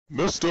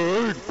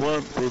Mr.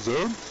 Eggplant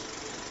presents.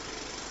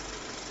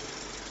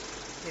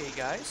 Hey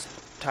guys,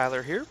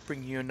 Tyler here,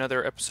 bringing you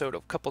another episode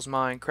of Couples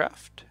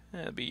Minecraft.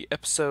 It'll be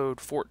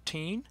episode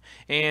 14,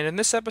 and in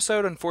this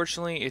episode,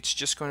 unfortunately, it's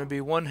just going to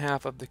be one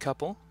half of the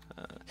couple.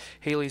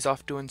 Haley's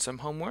off doing some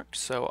homework,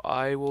 so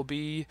I will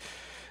be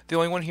the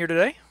only one here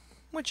today,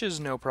 which is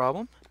no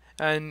problem.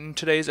 And in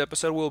today's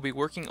episode, we'll be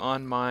working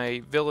on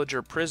my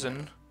villager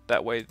prison.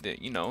 That way,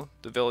 the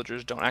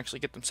villagers don't actually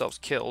get themselves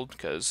killed,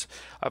 because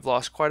I've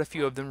lost quite a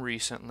few of them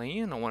recently,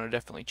 and I want to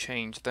definitely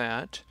change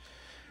that.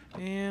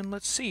 And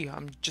let's see,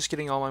 I'm just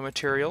getting all my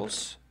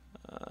materials.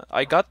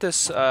 I got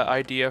this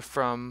idea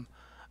from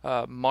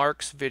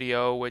Mark's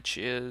video, which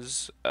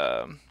is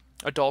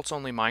Adults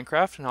Only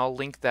Minecraft, and I'll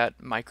link that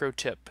micro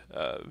tip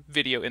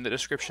video in the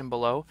description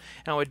below.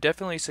 And I would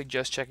definitely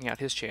suggest checking out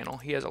his channel.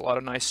 He has a lot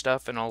of nice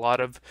stuff and a lot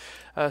of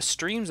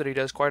streams that he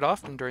does quite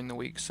often during the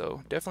week,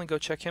 so definitely go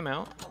check him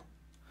out.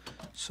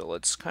 So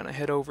let's kind of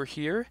head over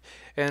here,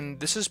 and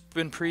this has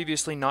been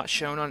previously not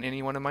shown on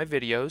any one of my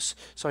videos,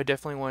 so I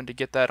definitely wanted to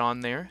get that on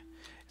there.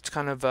 It's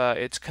kind of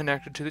it's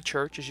connected to the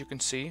church, as you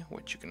can see,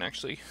 which you can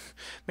actually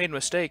made a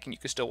mistake and you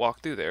can still walk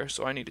through there,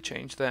 so I need to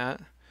change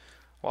that.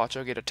 Watch,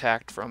 I'll get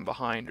attacked from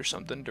behind or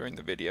something during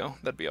the video.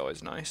 That'd be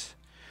always nice.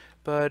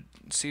 But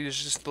see,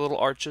 there's just the little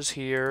arches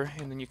here,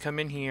 and then you come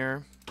in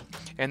here,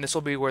 and this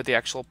will be where the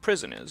actual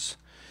prison is.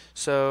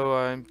 So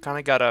I kind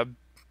of got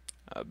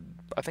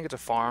I think it's a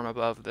farm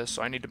above this,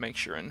 so I need to make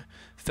sure and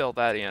fill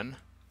that in.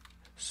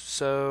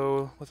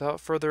 So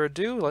without further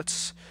ado,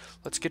 let's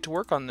get to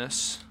work on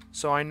this.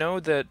 So I know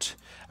that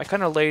I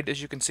kind of laid,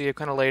 as you can see, I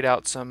kind of laid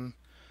out some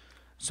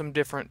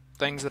different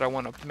things that I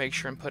want to make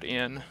sure and put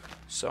in.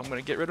 So I'm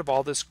going to get rid of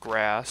all this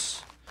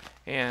grass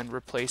and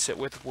replace it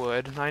with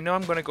wood. And I know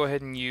I'm going to go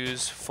ahead and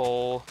use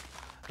full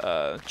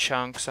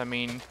chunks,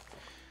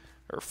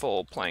 or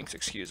full planks,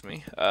 excuse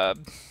me.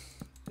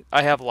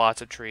 I have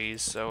lots of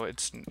trees, so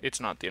it's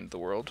not the end of the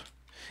world.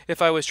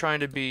 If I was trying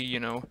to be,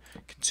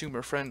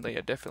 consumer friendly,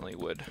 I definitely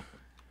would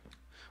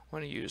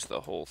want to use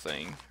the whole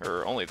thing,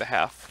 or only the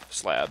half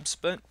slabs,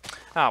 but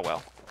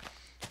well.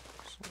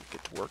 So we'll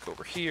get to work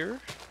over here.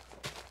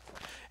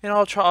 And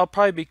I'll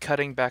probably be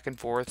cutting back and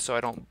forth so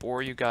I don't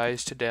bore you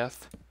guys to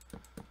death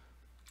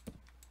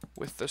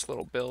with this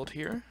little build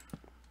here.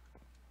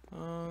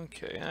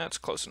 Okay, that's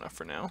close enough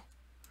for now.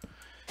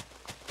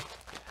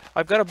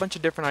 I've got a bunch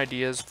of different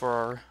ideas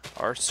for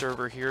our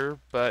server here,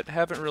 but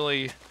haven't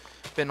really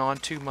been on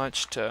too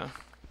much to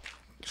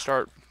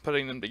start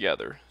putting them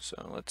together.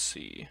 So let's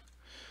see.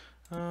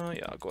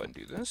 Yeah, I'll go ahead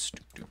and do this.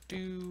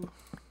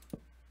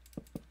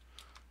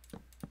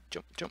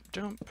 Jump, jump,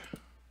 jump.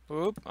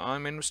 Oop, I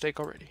made a mistake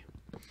already.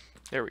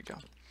 There we go.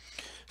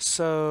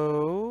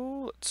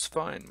 So let's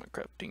find my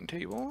crafting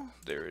table.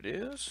 There it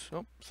is.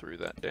 Oh, threw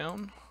that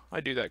down.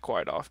 I do that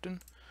quite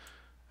often.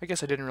 I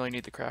guess I didn't really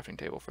need the crafting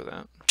table for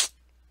that.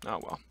 Oh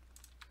well.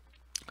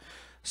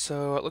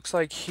 So it looks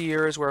like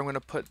here is where I'm going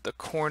to put the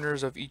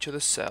corners of each of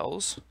the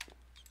cells.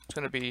 It's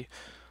going to be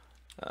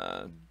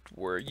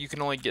where you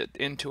can only get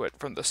into it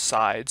from the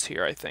sides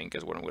here, I think,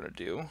 is what I'm going to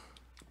do.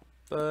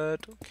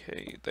 But,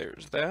 okay,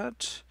 there's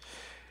that.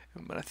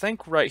 But I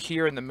think right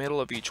here in the middle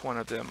of each one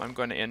of them, I'm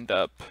going to end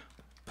up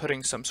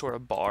putting some sort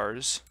of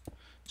bars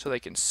so they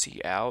can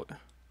see out.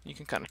 You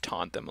can kind of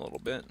taunt them a little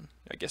bit.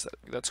 I guess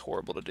that's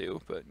horrible to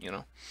do, but,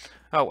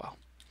 oh well.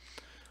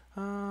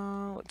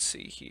 Let's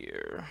see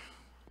here.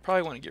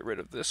 Probably want to get rid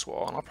of this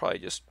wall, and I'll probably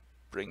just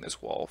bring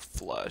this wall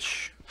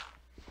flush.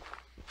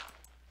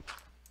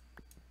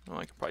 Oh,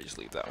 I can probably just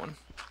leave that one.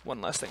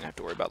 One less thing I have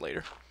to worry about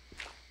later.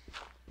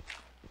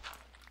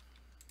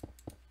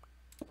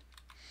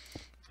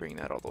 Bring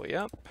that all the way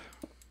up.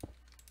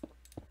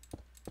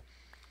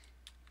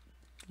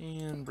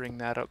 And bring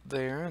that up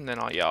there, and then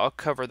I'll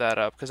cover that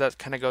up, because that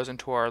kind of goes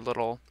into our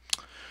little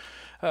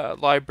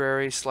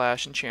library /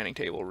 enchanting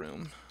table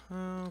room.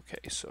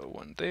 Okay, so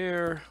one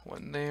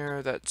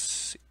there,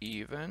 that's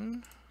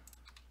even,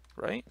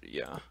 right?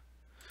 Yeah.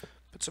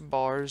 Put some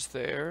bars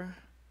there,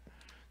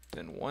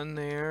 then one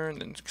there, and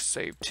then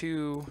save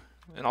two,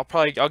 and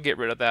I'll get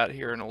rid of that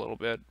here in a little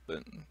bit,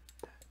 but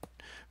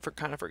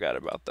kind of forgot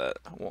about that,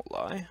 I won't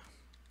lie.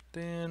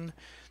 Then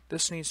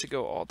this needs to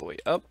go all the way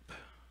up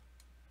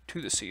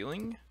to the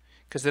ceiling,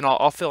 because then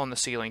I'll fill in the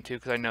ceiling too,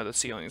 because I know the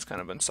ceiling is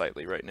kind of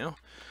unsightly right now.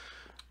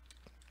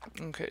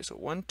 Okay, so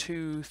 1,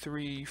 2,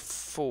 3,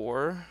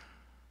 4.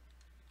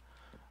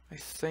 I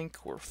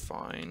think we're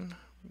fine.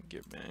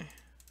 Get my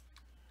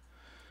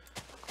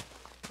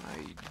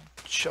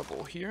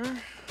shovel here.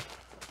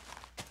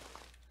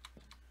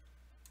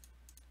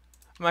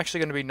 I'm actually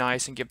going to be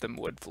nice and give them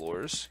wood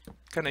floors.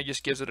 Kind of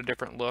just gives it a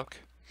different look.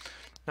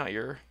 Not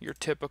your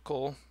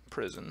typical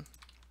prison.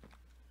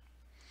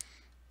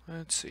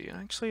 Let's see.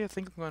 Actually, I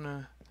think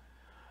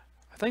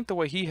the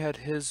way he had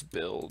his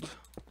build,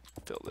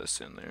 fill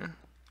this in there,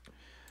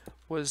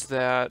 was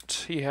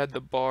that he had the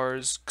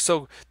bars.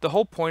 So the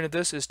whole point of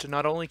this is to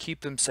not only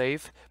keep them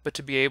safe, but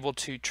to be able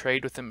to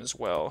trade with them as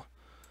well.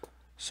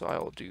 So I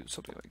will do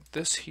something like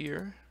this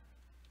here,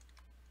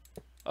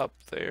 up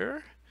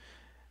there,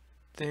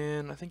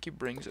 Then I think he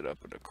brings it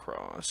up and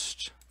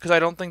across. Because I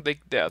don't think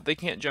they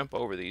can't jump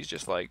over these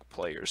just like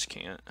players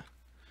can't.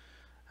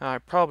 I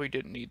probably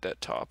didn't need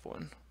that top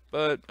one,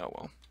 but oh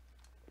well.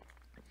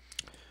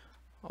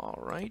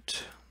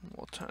 Alright,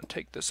 we'll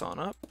take this on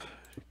up,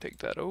 take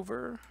that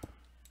over.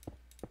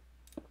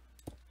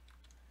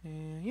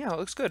 And yeah, it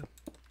looks good.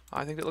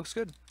 I think it looks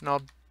good. And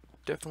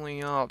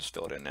I'll just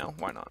fill it in now.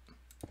 Why not?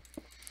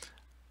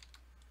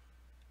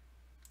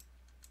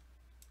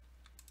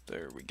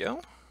 There we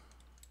go.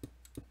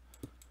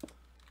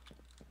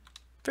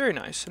 Very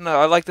nice. And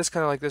I like this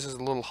kind of like this is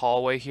a little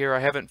hallway here. I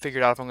haven't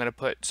figured out if I'm going to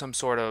put some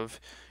sort of,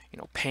 you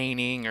know,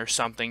 painting or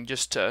something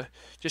just to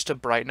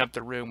brighten up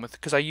the room with,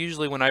 because I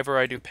usually whenever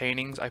I do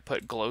paintings I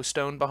put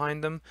glowstone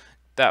behind them.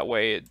 That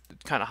way it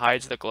kind of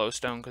hides the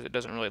glowstone because it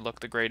doesn't really look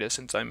the greatest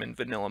since I'm in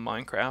vanilla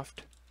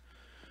Minecraft.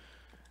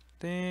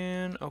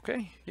 Then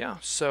okay, yeah.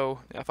 So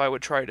if I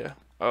would try to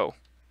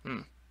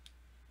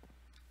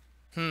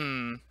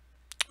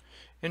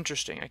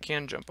interesting. I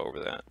can jump over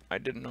that. I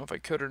didn't know if I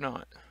could or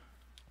not.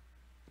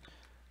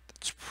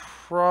 That's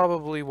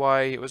probably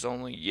why it was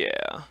only,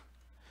 yeah.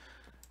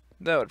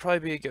 That would probably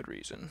be a good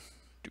reason.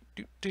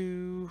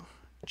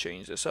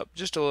 Change this up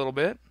just a little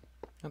bit.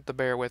 Have to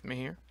bear with me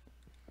here.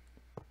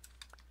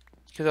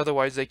 Because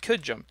otherwise they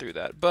could jump through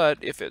that. But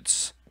if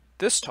it's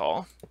this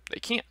tall, they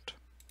can't.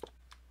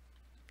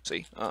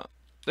 See?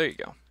 There you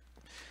go.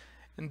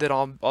 And then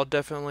I'll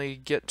definitely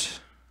get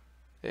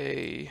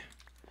my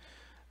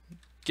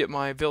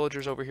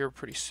villagers over here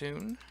pretty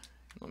soon.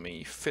 Let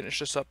me finish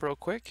this up real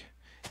quick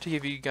to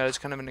give you guys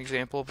kind of an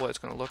example of what it's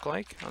going to look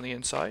like on the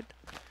inside.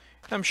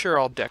 I'm sure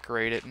I'll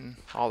decorate it and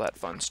all that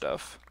fun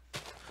stuff.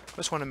 I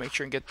just want to make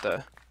sure and get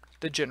the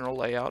general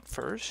layout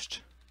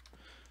first.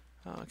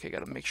 Okay,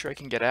 got to make sure I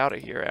can get out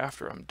of here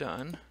after I'm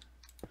done.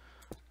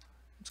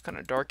 It's kind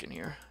of dark in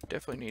here.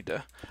 Definitely need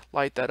to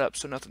light that up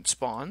so nothing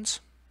spawns.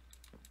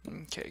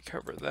 Okay,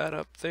 cover that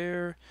up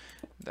there.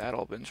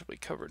 That'll eventually be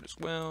covered as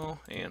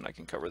well, and I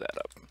can cover that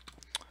up.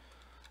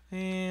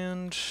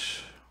 And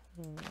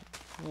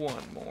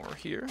one more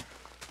here.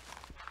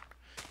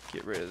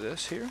 Get rid of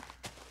this here.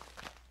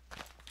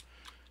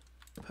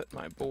 Put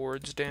my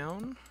boards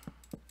down.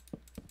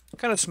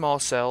 Kind of small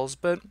cells,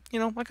 but you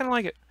know, I kind of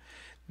like it.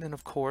 And then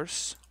of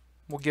course,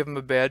 we'll give them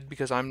a bed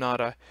because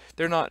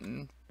they're not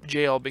in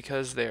jail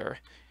because they're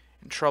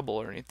in trouble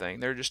or anything.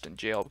 They're just in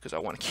jail because I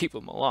want to keep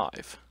them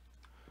alive.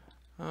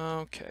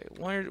 Okay,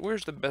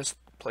 where's the best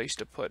place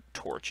to put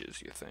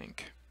torches, you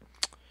think?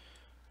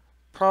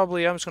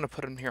 Probably I'm just going to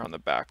put them here on the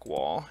back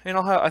wall. And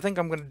I think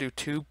I'm going to do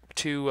two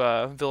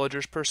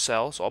villagers per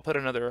cell, so I'll put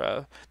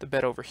another the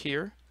bed over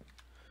here.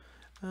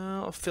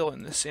 I'll fill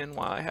in this in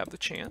while I have the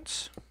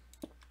chance.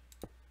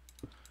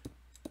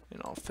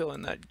 And I'll fill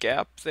in that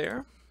gap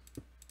there.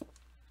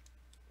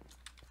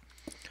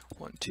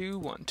 1, 2,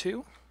 1,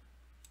 2.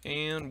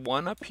 And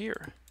one up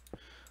here. I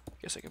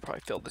guess I could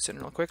probably fill this in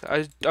real quick.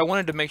 I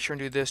wanted to make sure and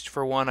do this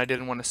for one. I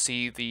didn't want to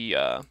see the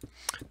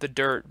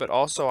dirt, but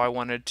also I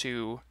wanted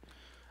to,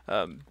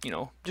 you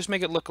know, just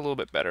make it look a little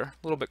bit better, a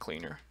little bit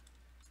cleaner.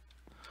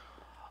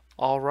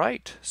 All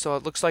right, so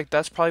it looks like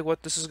that's probably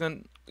what this is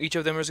going. Each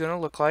of them is going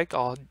to look like.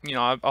 I'll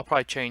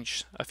probably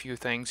change a few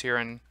things here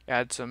and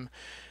add some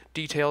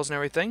details and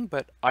everything,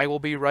 but I will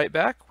be right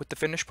back with the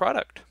finished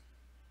product.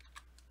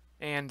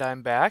 And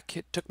I'm back.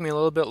 It took me a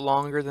little bit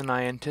longer than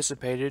I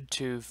anticipated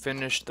to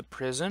finish the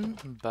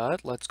prison,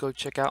 but let's go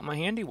check out my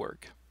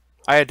handiwork.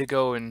 I had to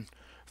go and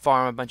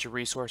farm a bunch of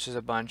resources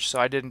so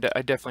I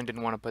definitely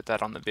didn't want to put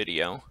that on the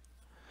video.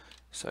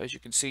 So as you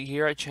can see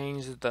here, I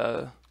changed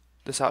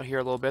this out here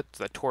a little bit,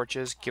 the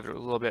torches, give it a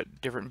little bit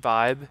different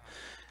vibe.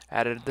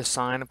 Added the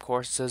sign, of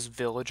course, it says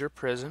Villager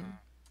Prison.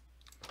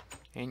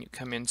 And you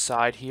come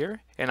inside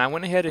here, and I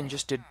went ahead and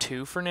just did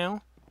 2 for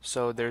now.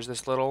 So there's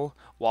this little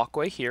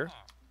walkway here.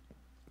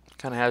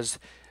 Kind of has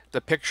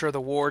the picture of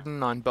the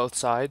warden on both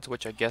sides,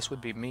 which I guess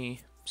would be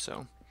me.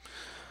 So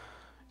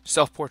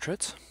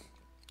self-portraits.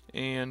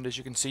 And as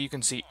you can see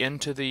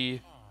into the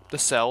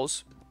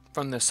cells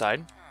from this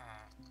side.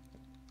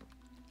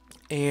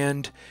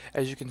 And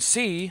as you can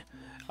see,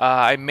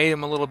 I made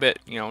them a little bit,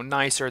 you know,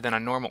 nicer than a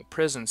normal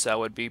prison cell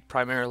would be,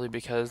 primarily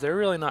because they're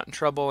really not in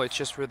trouble. It's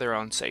just for their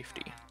own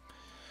safety.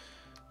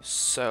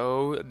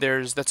 So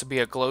that's be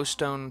a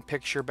glowstone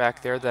picture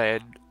back there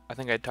that I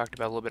think I talked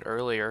about a little bit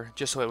earlier,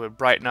 just so it would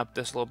brighten up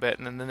this a little bit.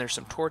 And then there's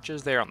some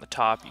torches there on the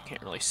top you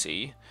can't really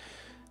see.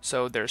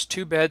 So there's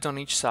 2 beds on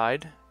each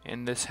side,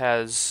 and this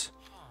has,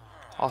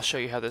 I'll show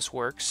you how this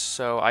works.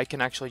 So I can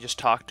actually just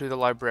talk to the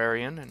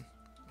librarian and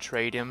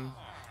trade him,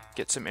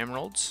 get some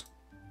emeralds.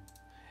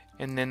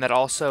 And then that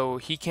also,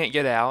 he can't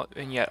get out,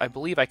 and yet I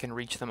believe I can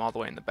reach them all the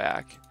way in the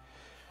back.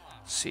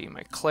 Let's see,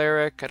 my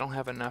cleric, I don't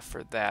have enough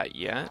for that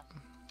yet.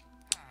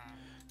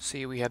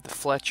 See, we have the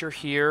Fletcher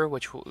here,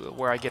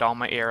 where I get all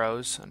my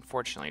arrows.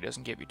 Unfortunately, it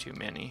doesn't give you too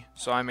many,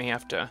 so I may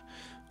have to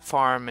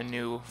farm a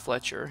new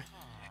Fletcher.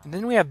 And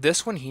then we have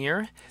this one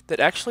here that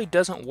actually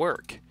doesn't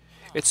work.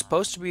 It's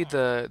supposed to be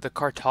the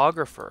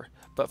cartographer,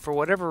 but for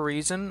whatever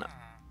reason,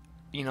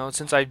 you know,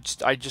 since I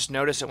just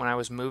noticed it when I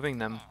was moving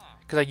them,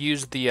 because I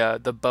used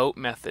the boat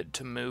method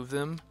to move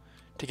them,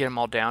 to get them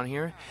all down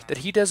here, that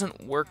he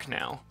doesn't work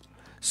now.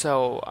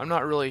 So I'm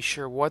not really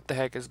sure what the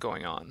heck is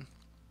going on.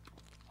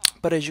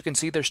 But as you can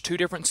see, there's two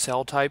different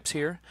cell types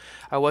here.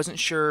 I wasn't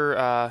sure,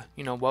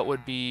 you know, what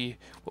would be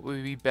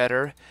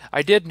better.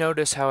 I did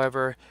notice,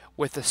 however,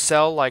 with a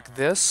cell like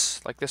this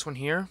one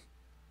here,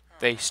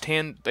 they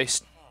tend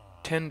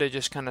to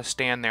just kind of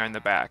stand there in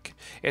the back,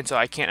 and so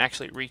I can't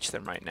actually reach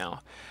them right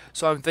now.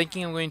 So I'm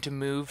thinking I'm going to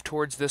move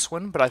towards this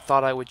one, but I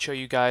thought I would show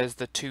you guys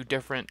the two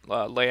different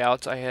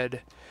layouts I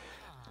had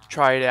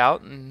tried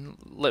out, and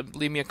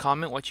leave me a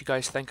comment what you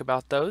guys think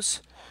about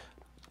those.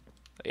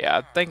 Yeah,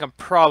 I think I'm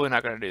probably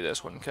not going to do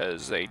this one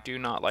because they do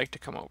not like to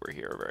come over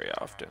here very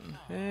often.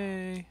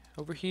 Hey,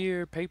 over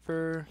here,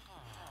 paper.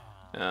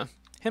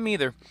 Him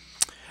either.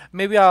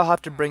 Maybe I'll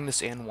have to bring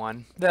this in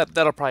one.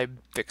 That'll probably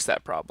fix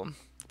that problem.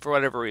 For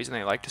whatever reason,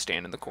 they like to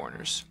stand in the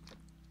corners.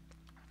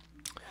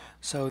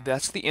 So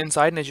that's the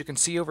inside, and as you can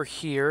see over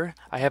here,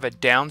 I have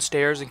it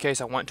downstairs in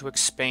case I want to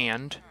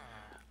expand.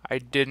 I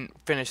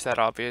didn't finish that,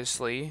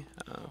 obviously.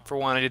 For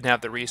one, I didn't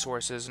have the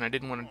resources, and I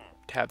didn't want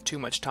to have too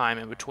much time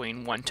in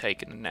between one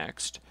take and the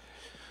next.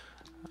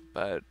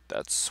 But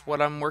that's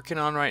what I'm working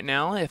on right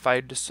now. If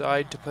I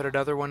decide to put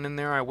another one in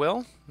there, I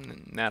will.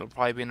 And that'll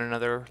probably be in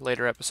another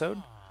later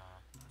episode.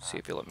 See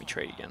if you'll let me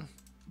trade again.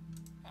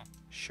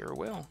 Sure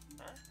will.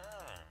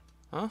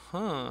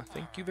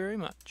 Thank you very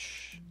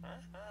much.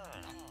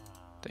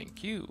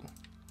 Thank you.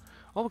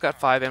 Well, we got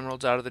 5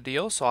 emeralds out of the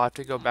deal, so I'll have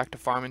to go back to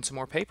farming some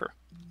more paper.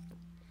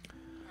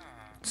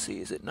 Let's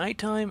see, is it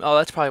nighttime? Oh,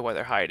 that's probably why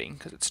they're hiding,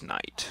 because it's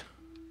night.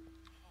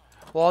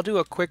 Well, I'll do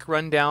a quick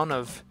rundown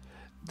of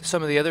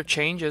some of the other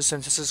changes,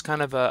 since this is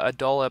kind of a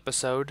dull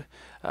episode.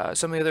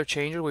 Some of the other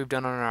changes we've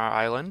done on our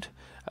island.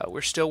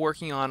 We're still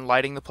working on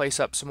lighting the place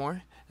up some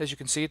more. As you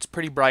can see, it's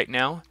pretty bright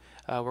now.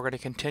 We're going to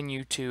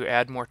continue to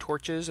add more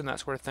torches and that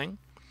sort of thing.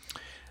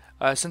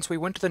 Since we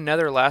went to the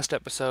Nether last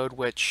episode,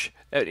 which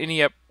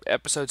any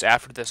episodes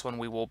after this one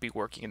we will be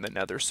working in the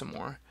Nether some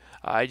more.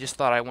 I just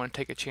thought I want to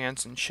take a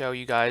chance and show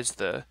you guys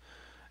the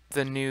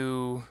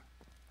new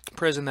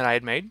prison that I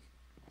had made.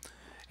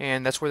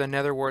 And that's where the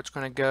Nether wart's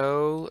going to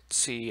go. Let's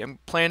see, I'm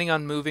planning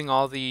on moving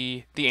all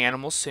the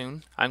animals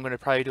soon. I'm going to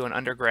probably do an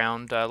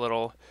underground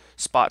little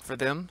spot for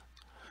them.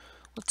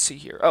 Let's see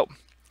here. Oh,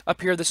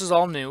 up here, this is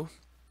all new.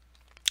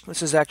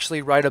 This is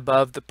actually right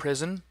above the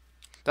prison.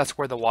 That's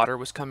where the water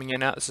was coming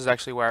in at. This is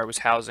actually where I was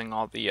housing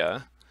all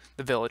the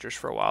villagers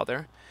for a while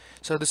there.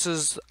 So this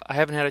is, I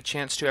haven't had a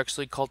chance to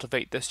actually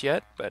cultivate this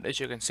yet, but as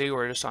you can see,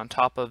 we're just on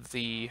top of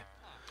the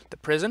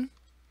prison.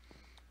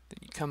 Then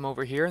you come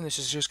over here, and this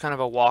is just kind of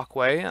a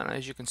walkway, and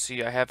as you can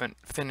see, I haven't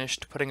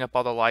finished putting up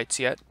all the lights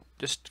yet.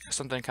 Just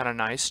something kind of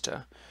nice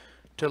to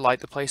light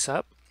the place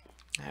up.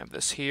 I have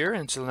this here,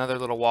 and it's another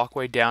little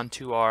walkway down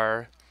to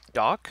our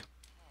dock.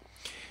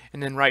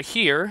 And then right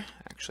here,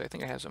 actually I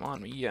think I have some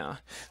on me, yeah.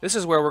 This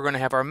is where we're going to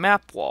have our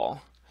map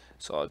wall.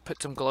 So I'll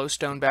put some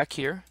glowstone back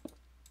here.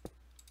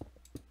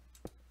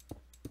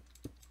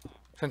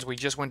 Since we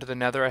just went to the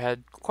Nether, I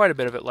had quite a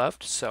bit of it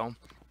left, so.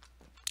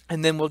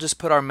 And then we'll just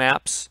put our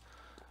maps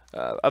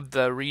of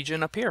the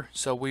region up here.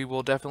 So we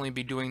will definitely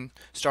be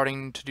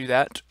starting to do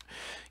that,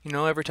 you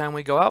know, every time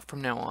we go out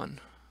from now on.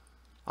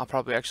 I'll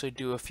probably actually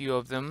do a few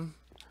of them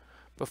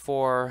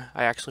before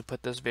I actually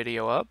put this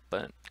video up,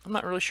 but I'm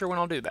not really sure when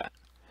I'll do that.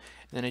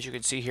 And then as you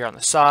can see here on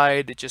the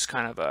side, it's just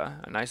kind of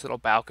a nice little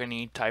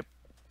balcony type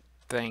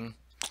thing.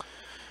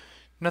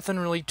 Nothing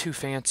really too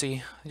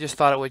fancy. I just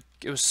thought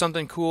it was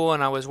something cool,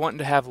 and I was wanting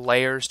to have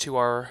layers to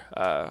our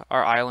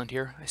island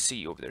here. I see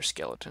you over there,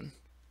 skeleton.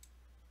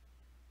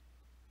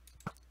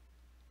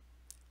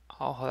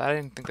 Oh, I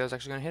didn't think that was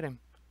actually going to hit him.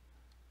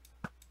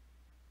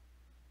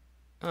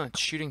 Oh, it's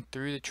shooting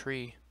through the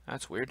tree.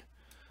 That's weird.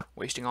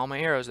 Wasting all my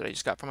arrows that I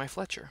just got from my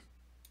Fletcher.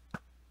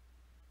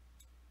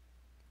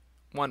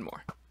 One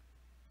more.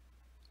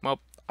 Well,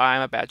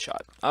 I'm a bad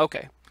shot.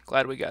 Okay,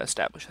 glad we got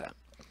established that.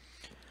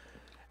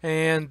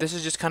 And this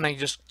is just kind of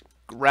just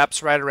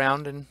wraps right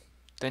around and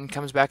then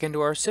comes back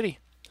into our city.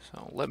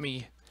 So let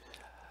me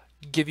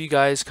give you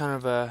guys kind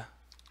of a...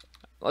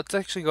 Let's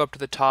actually go up to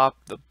the top,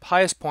 the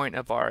highest point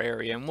of our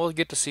area, and we'll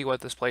get to see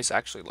what this place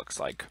actually looks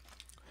like.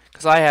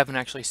 Because I haven't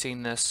actually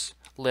seen this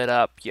lit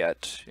up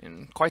yet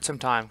in quite some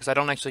time, because I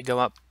don't actually go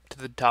up to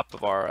the top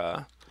of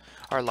our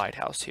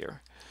lighthouse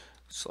here.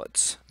 So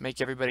let's make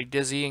everybody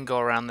dizzy and go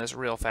around this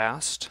real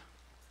fast.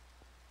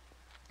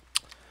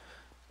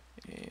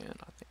 And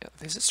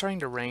is it starting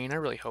to rain? I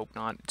really hope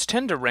not. It's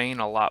tend to rain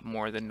a lot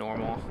more than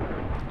normal.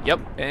 Yep,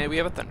 and we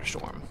have a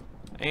thunderstorm.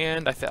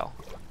 And I fell.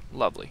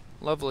 Lovely,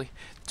 lovely.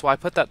 That's why I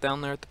put that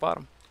down there at the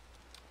bottom.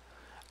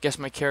 Guess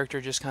my character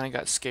just kind of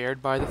got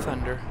scared by the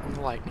thunder and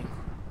the lightning.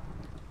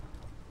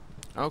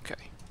 Okay.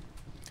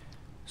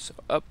 So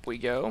up we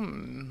go.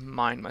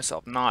 Mind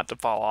myself not to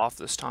fall off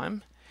this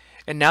time.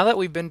 And now that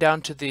we've been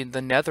down to the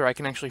Nether, I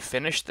can actually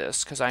finish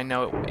this, because I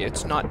know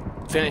it's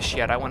not finished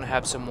yet. I want to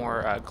have some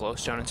more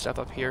glowstone and stuff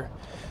up here.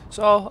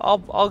 So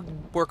I'll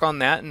work on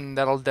that, and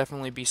that'll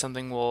definitely be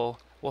something we'll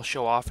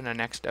show off in the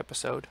next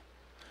episode.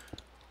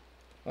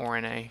 or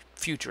in a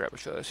future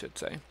episode, I should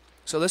say.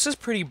 So this is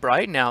pretty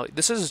bright now.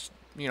 This is,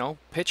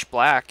 pitch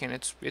black, and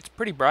it's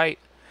pretty bright.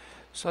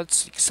 So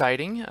that's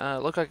exciting.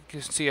 Look like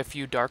you can see a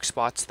few dark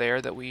spots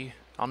there that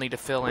I'll need to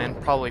fill in.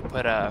 Probably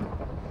put a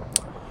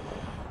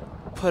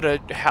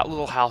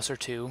little house or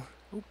two.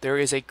 Oop, there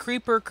is a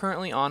creeper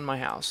currently on my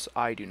house.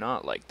 I do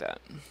not like that.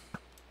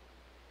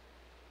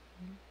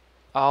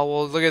 Oh,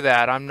 well, look at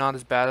that. I'm not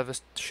as bad of a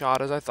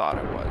shot as I thought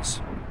I was.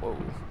 Whoa.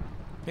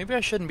 Maybe I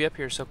shouldn't be up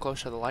here so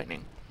close to the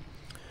lightning.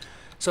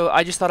 So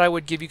I just thought I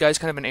would give you guys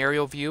kind of an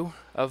aerial view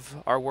of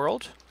our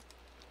world.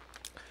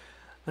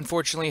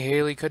 Unfortunately,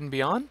 Haley couldn't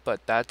be on,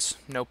 but that's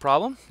no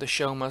problem. The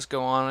show must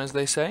go on, as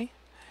they say.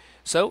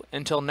 So,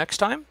 until next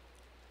time,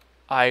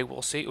 I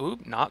will see... Ooh,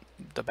 not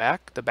the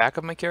back. The back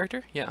of my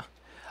character? Yeah.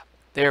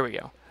 There we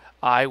go.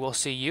 I will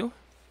see you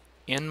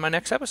in my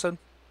next episode.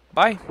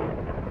 Bye.